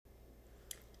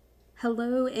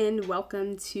Hello and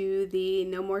welcome to the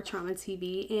No More Trauma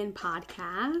TV and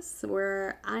podcast,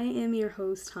 where I am your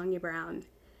host, Tanya Brown,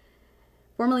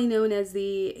 formerly known as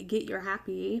the Get Your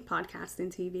Happy podcast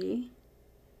and TV.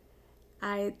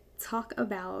 I talk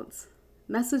about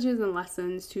messages and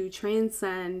lessons to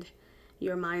transcend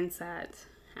your mindset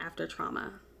after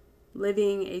trauma,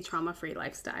 living a trauma-free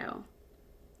lifestyle.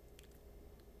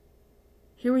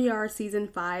 Here we are, season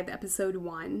 5, episode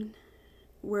 1.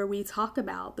 Where we talk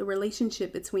about the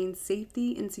relationship between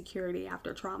safety and security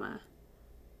after trauma.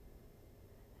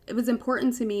 It was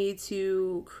important to me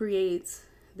to create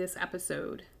this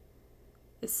episode,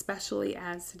 especially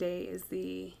as today is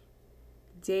the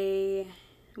day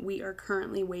we are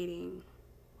currently waiting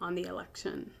on the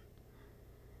election.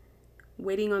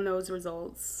 Waiting on those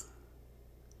results.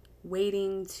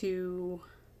 Waiting to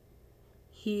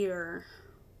hear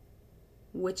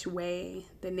which way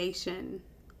the nation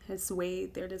has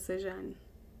swayed their decision,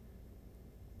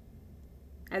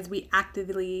 as we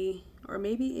actively or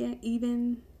maybe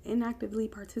even inactively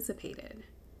participated.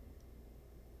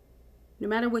 No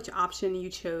matter which option you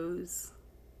chose,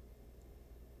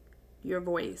 your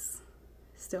voice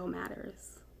still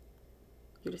matters.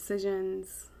 Your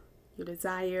decisions, your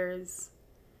desires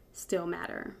still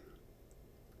matter.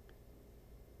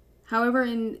 However,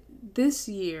 in this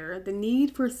year, the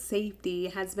need for safety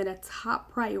has been a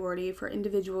top priority for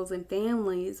individuals and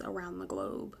families around the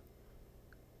globe.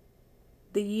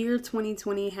 The year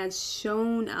 2020 has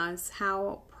shown us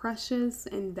how precious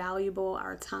and valuable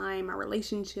our time, our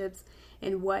relationships,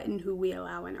 and what and who we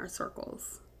allow in our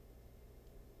circles.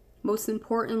 Most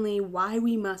importantly, why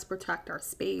we must protect our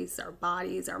space, our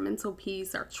bodies, our mental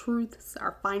peace, our truths,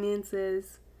 our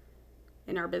finances,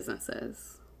 and our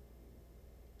businesses.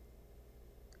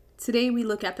 Today, we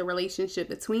look at the relationship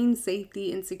between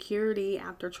safety and security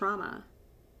after trauma.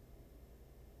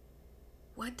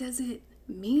 What does it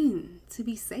mean to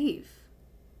be safe?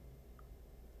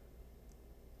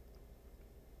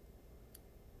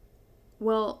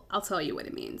 Well, I'll tell you what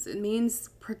it means. It means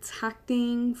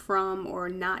protecting from or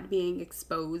not being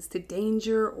exposed to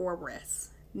danger or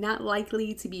risk, not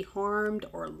likely to be harmed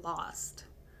or lost.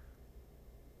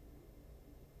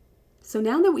 So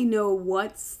now that we know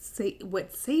what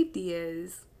safety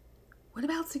is, what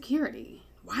about security?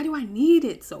 Why do I need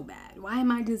it so bad? Why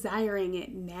am I desiring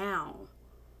it now?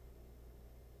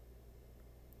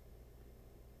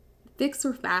 Fix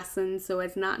or fasten so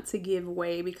as not to give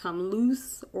way, become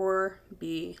loose, or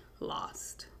be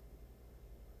lost.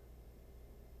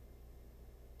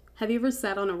 Have you ever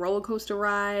sat on a roller coaster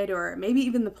ride or maybe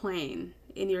even the plane,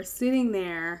 and you're sitting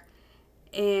there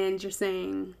and you're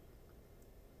saying,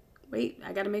 wait,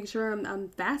 I got to make sure I'm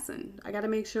fastened. I got to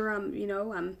make sure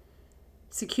I'm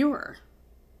secure.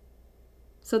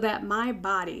 So that my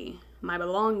body, my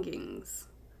belongings,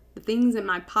 the things in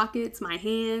my pockets, my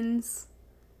hands,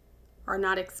 are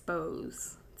not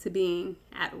exposed to being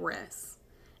at risk.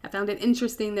 I found it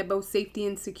interesting that both safety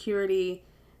and security,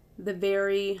 the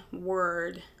very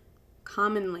word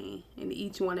commonly in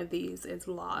each one of these is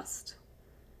lost.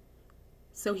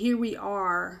 So here we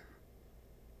are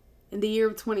in the year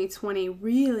of 2020,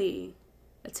 really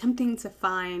attempting to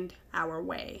find our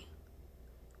way.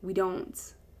 We don't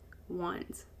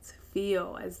want to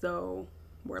feel as though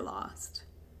we're lost,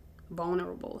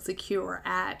 vulnerable, secure,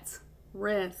 at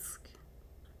risk.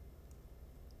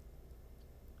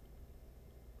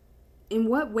 In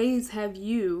what ways have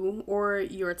you or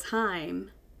your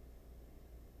time,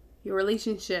 your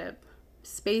relationship,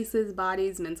 spaces,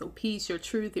 bodies, mental peace, your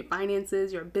truth, your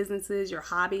finances, your businesses, your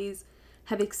hobbies,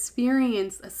 have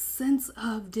experienced a sense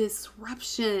of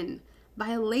disruption,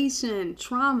 violation,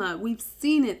 trauma? We've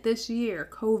seen it this year,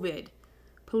 COVID,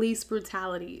 police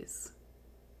brutalities,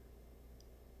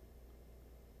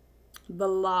 the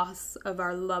loss of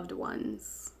our loved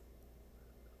ones,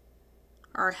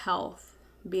 our health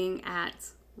being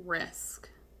at risk.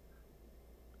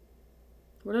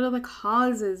 What are the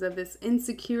causes of this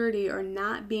insecurity or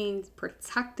not being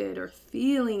protected or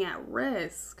feeling at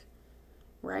risk,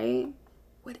 right?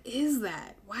 What is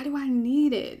that? Why do I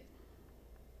need it?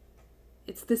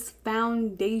 It's this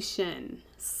foundation,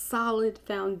 solid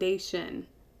foundation,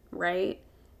 right?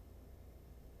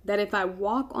 That if I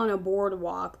walk on a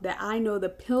boardwalk, that I know the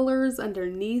pillars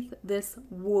underneath this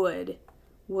wood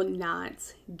will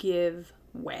not give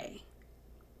way.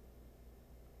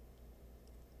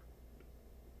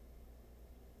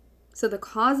 So the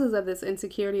causes of this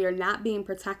insecurity are not being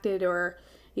protected or,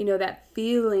 that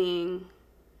feeling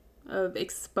of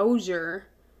exposure,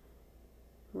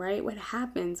 right? What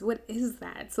happens? What is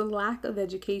that? It's a lack of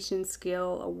education,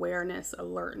 skill, awareness,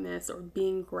 alertness, or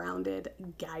being grounded,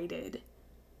 guided.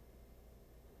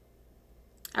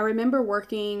 I remember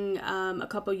working a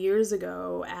couple years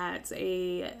ago at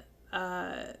a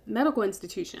medical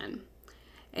institution.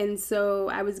 And so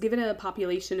I was given a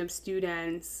population of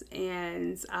students,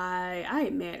 and I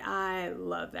admit I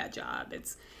love that job.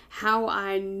 It's how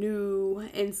I knew,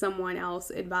 and someone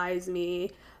else advised me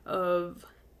of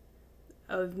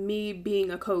me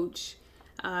being a coach,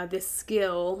 this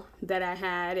skill that I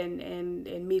had,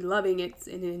 and me loving it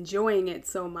and enjoying it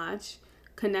so much,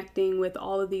 connecting with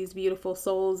all of these beautiful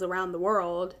souls around the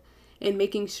world, and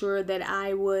making sure that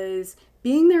I was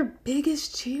being their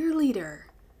biggest cheerleader.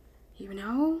 You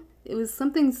know, it was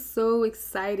something so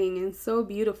exciting and so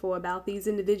beautiful about these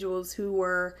individuals who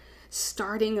were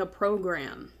starting a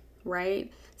program,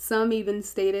 right? Some even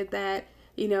stated that,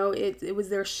 it was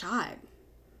their shot,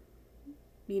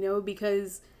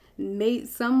 because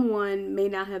someone may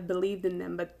not have believed in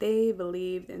them, but they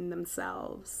believed in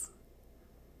themselves.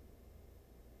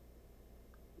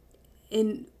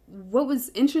 And what was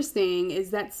interesting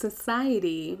is that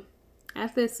society,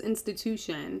 at this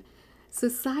institution,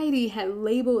 society had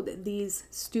labeled these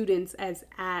students as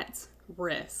at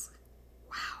risk.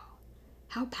 Wow,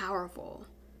 how powerful.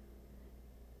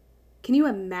 Can you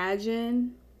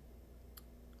imagine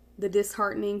the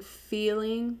disheartening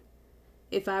feeling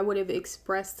if I would have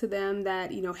expressed to them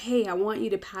that, hey, I want you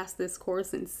to pass this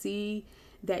course and see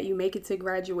that you make it to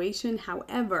graduation.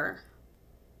 However,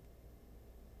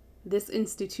 this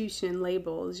institution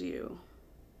labels you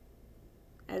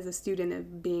as a student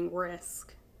of being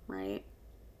risk, right?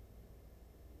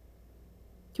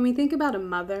 Can we think about a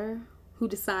mother who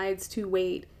decides to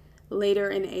wait later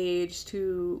in age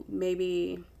to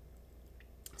maybe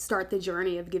start the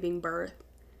journey of giving birth?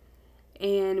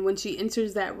 And when she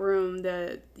enters that room,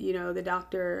 the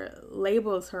doctor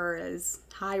labels her as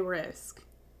high risk.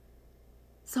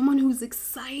 Someone who's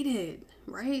excited,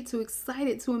 right? So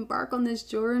excited to embark on this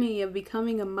journey of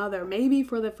becoming a mother, maybe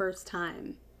for the first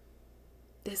time.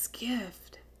 This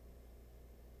gift.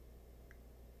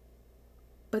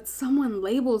 But someone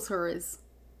labels her as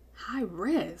high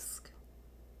risk.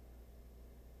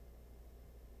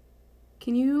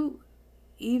 Can you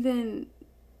even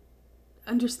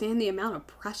understand the amount of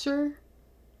pressure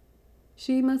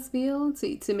she must feel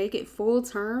to make it full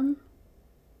term?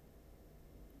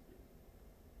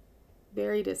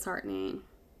 Very disheartening.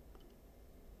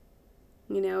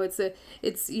 It's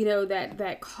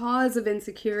that cause of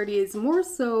insecurity is more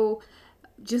so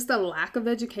just a lack of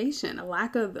education, a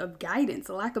lack of guidance,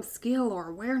 a lack of skill or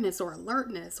awareness or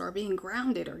alertness or being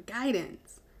grounded or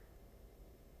guidance.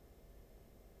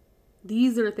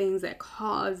 These are things that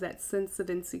cause that sense of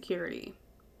insecurity.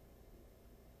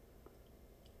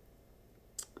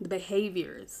 The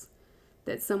behaviors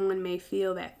that someone may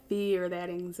feel, that fear, that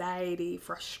anxiety,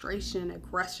 frustration,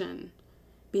 aggression,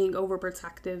 being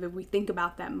overprotective. If we think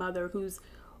about that mother who's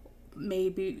may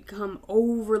become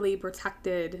overly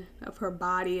protected of her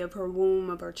body, of her womb,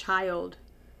 of her child,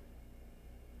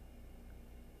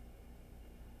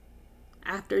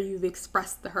 after you've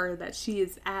expressed to her that she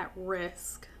is at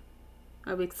risk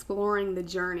of exploring the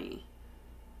journey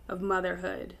of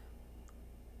motherhood.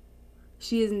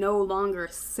 She is no longer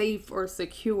safe or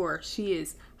secure. She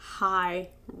is high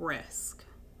risk.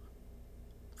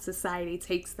 Society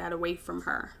takes that away from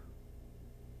her.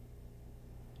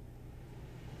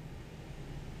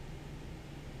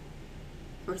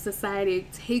 Or society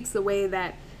takes away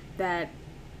that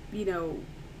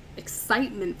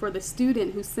excitement for the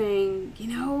student who's saying,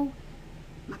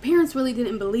 my parents really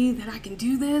didn't believe that I can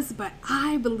do this, but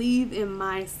I believe in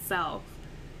myself.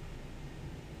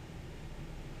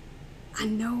 I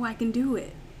know I can do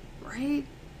it, right?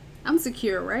 I'm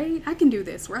secure, right? I can do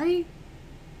this, right?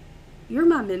 You're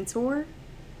my mentor.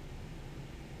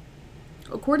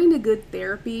 According to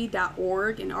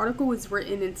goodtherapy.org, an article was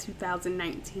written in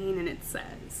 2019, and it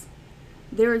says,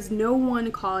 there is no one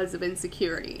cause of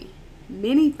insecurity.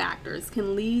 Many factors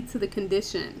can lead to the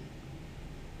condition.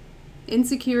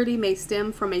 Insecurity may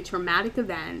stem from a traumatic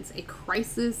event, a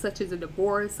crisis such as a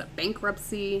divorce, a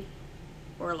bankruptcy,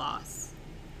 or loss.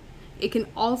 It can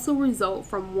also result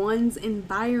from one's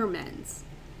environment,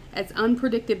 as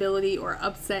unpredictability or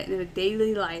upset in a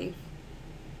daily life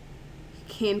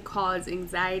can cause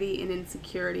anxiety and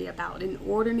insecurity about an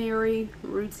ordinary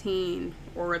routine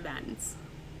or events.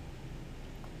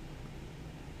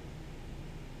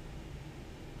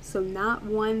 So not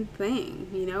one thing,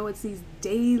 it's these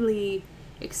daily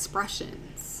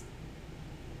expressions.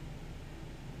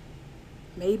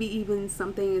 Maybe even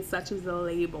something such as a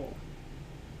label.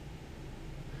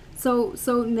 So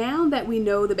now that we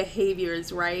know the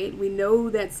behaviors, right? We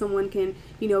know that someone can,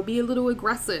 be a little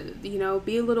aggressive, be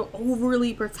a little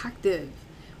overly protective,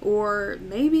 or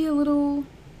maybe a little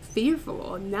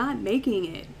fearful of not making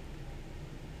it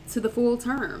to the full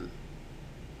term?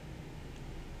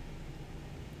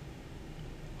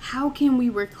 How can we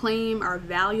reclaim our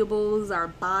valuables, our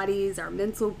bodies, our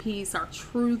mental peace, our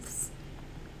truths,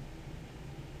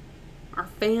 our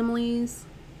families,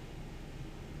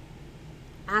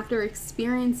 after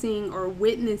experiencing or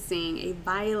witnessing a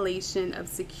violation of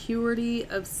security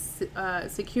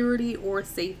or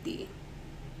safety?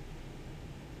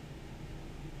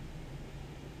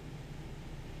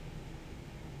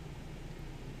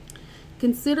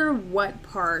 Consider what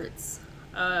parts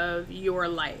of your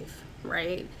life,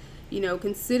 right?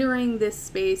 Considering this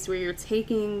space where you're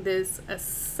taking this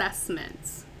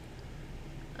assessment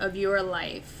of your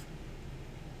life,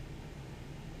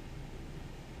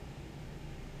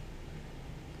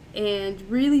 and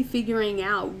really figuring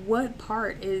out what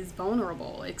part is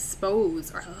vulnerable,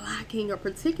 exposed, or lacking a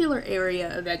particular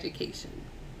area of education.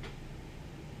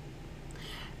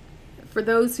 For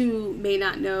those who may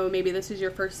not know, maybe this is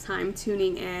your first time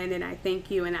tuning in, and I thank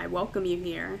you and I welcome you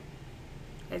here,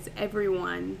 as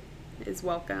everyone is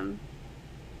welcome.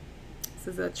 This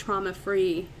is a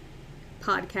trauma-free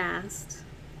podcast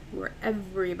where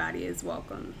everybody is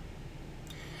welcome.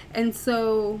 And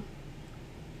so,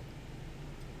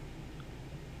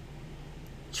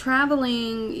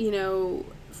 traveling,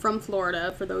 from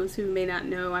Florida, for those who may not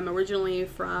know, I'm originally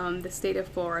from the state of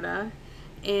Florida.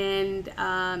 And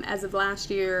as of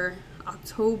last year,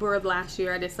 October of last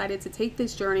year, I decided to take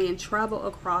this journey and travel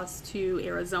across to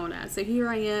Arizona. So here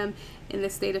I am in the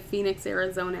state of Phoenix,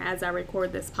 Arizona, as I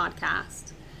record this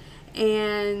podcast.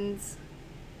 And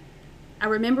I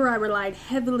remember I relied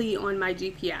heavily on my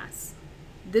GPS.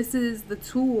 This is the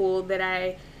tool that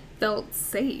I felt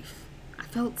safe. I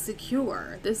felt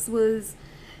secure. This was,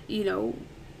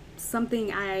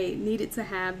 something I needed to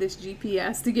have, this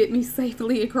GPS, to get me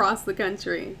safely across the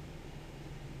country.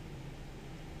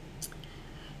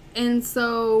 And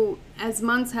so as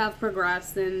months have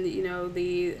progressed and,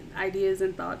 the ideas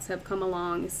and thoughts have come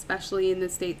along, especially in the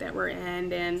state that we're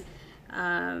in and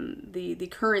the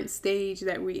current stage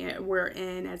that we're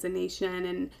in as a nation.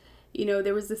 And,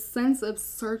 there was this sense of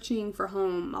searching for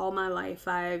home all my life.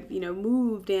 I've,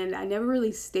 moved and I never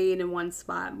really stayed in one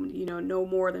spot, no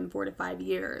more than 4 to 5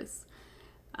 years.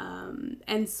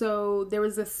 And so there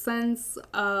was a sense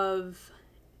of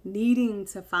needing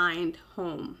to find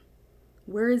home.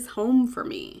 Where is home for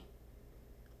me?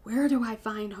 Where do I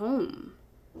find home?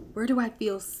 Where do I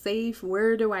feel safe?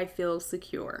 Where do I feel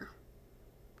secure?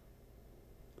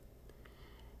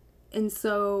 And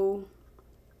so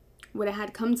what I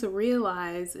had come to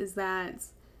realize is that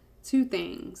 2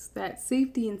 things, that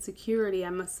safety and security, I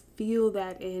must feel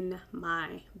that in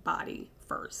my body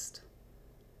first,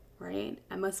 right?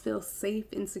 I must feel safe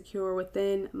and secure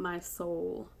within my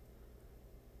soul.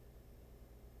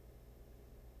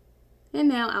 And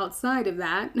now outside of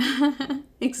that,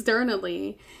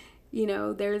 externally,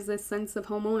 there's this sense of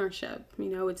home ownership.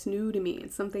 It's new to me.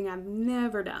 It's something I've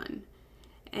never done.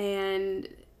 And,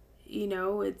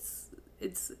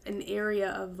 it's an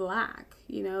area of lack.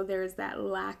 There's that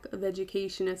lack of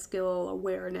education, a skill,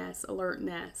 awareness,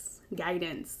 alertness,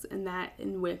 guidance, and that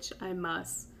in which I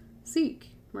must seek,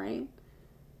 right?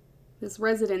 This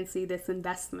residency, this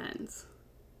investment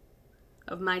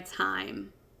of my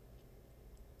time.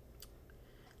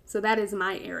 So that is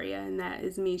my area, and that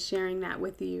is me sharing that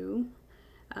with you,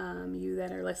 you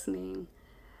that are listening.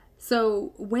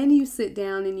 So when you sit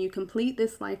down and you complete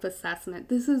this life assessment,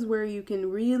 this is where you can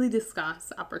really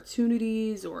discuss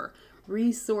opportunities or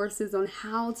resources on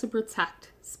how to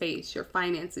protect space, your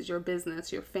finances, your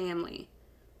business, your family,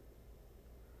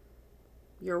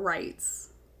 your rights.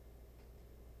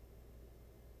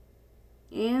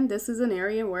 And this is an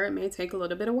area where it may take a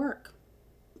little bit of work,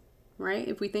 right?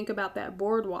 If we think about that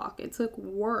boardwalk, it took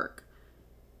work,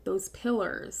 those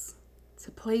pillars,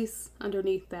 to place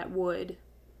underneath that wood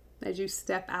as you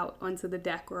step out onto the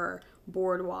deck or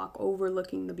boardwalk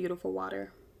overlooking the beautiful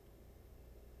water.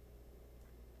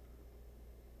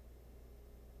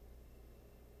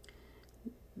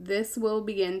 This will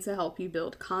begin to help you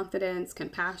build confidence,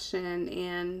 compassion,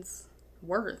 and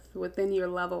worth within your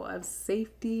level of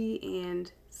safety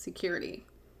and security.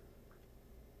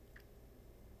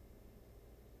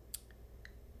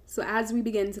 So as we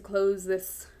begin to close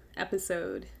this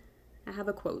episode, I have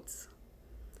a quote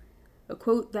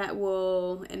that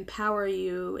will empower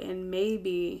you and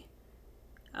maybe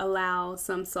allow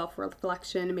some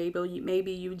self-reflection.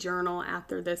 Maybe you journal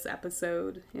after this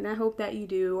episode, and I hope that you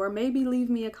do, or maybe leave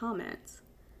me a comment.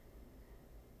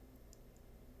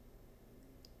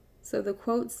 So the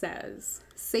quote says,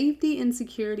 "Safety and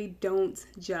security don't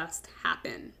just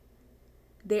happen.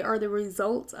 They are the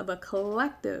result of a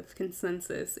collective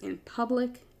consensus in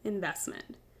public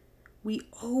investment. We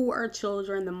owe our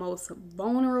children the most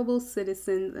vulnerable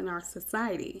citizens in our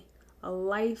society, a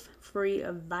life free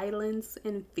of violence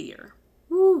and fear.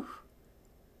 Woo!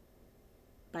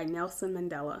 By Nelson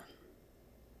Mandela.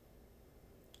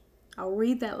 I'll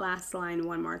read that last line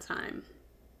one more time.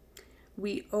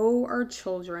 We owe our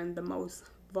children the most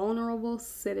vulnerable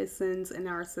citizens in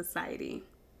our society,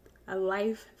 a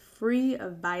life free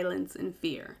of violence and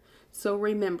fear. So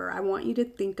remember, I want you to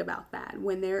think about that.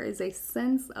 When there is a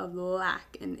sense of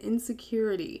lack and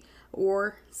insecurity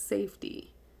or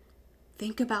safety,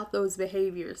 think about those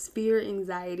behaviors: fear,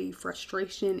 anxiety,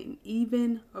 frustration, and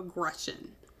even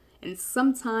aggression. And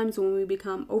sometimes when we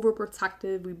become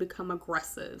overprotective, we become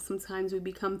aggressive. Sometimes we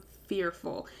become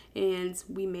fearful and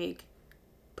we make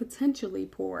potentially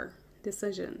poor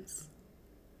decisions.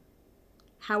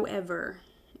 However,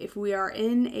 if we are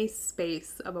in a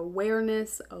space of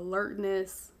awareness,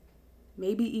 alertness,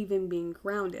 maybe even being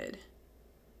grounded,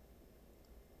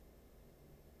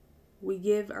 we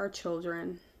give our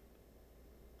children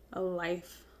a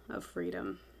life of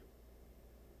freedom,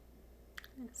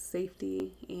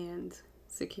 safety, and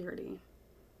security.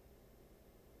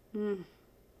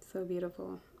 So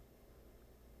beautiful.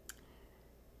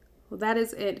 Well, that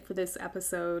is it for this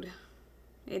episode.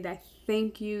 And I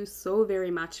thank you so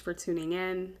very much for tuning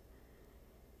in.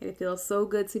 It feels so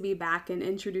good to be back and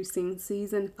introducing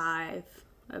season 5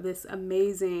 of this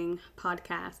amazing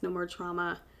podcast, No More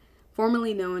Trauma,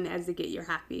 formerly known as the Get Your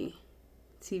Happy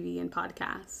TV and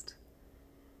podcast.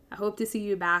 I hope to see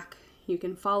you back. You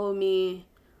can follow me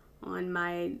on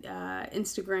my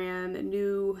Instagram, the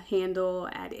new handle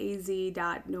at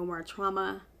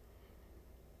az.nomoretrauma.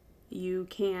 You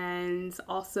can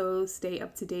also stay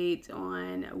up to date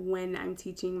on when I'm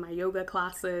teaching my yoga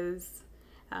classes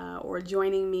or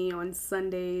joining me on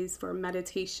Sundays for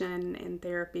meditation and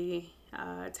therapy,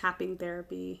 tapping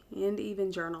therapy, and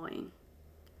even journaling.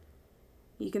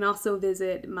 You can also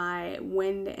visit my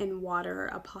Wind and Water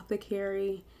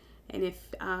Apothecary. And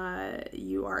if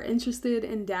you are interested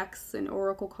in decks and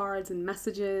oracle cards and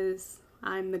messages,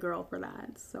 I'm the girl for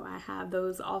that. So I have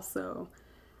those also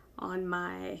on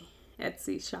my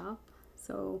Etsy shop.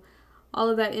 So all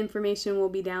of that information will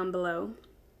be down below.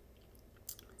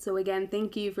 So again,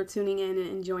 thank you for tuning in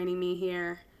and joining me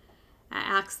here. I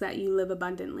ask that you live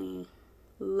abundantly,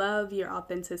 love your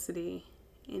authenticity,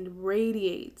 and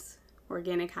radiate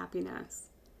organic happiness.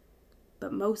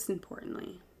 But most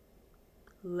importantly,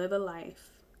 live a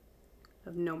life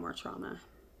of no more trauma.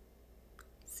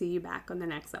 See you back on the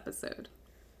next episode.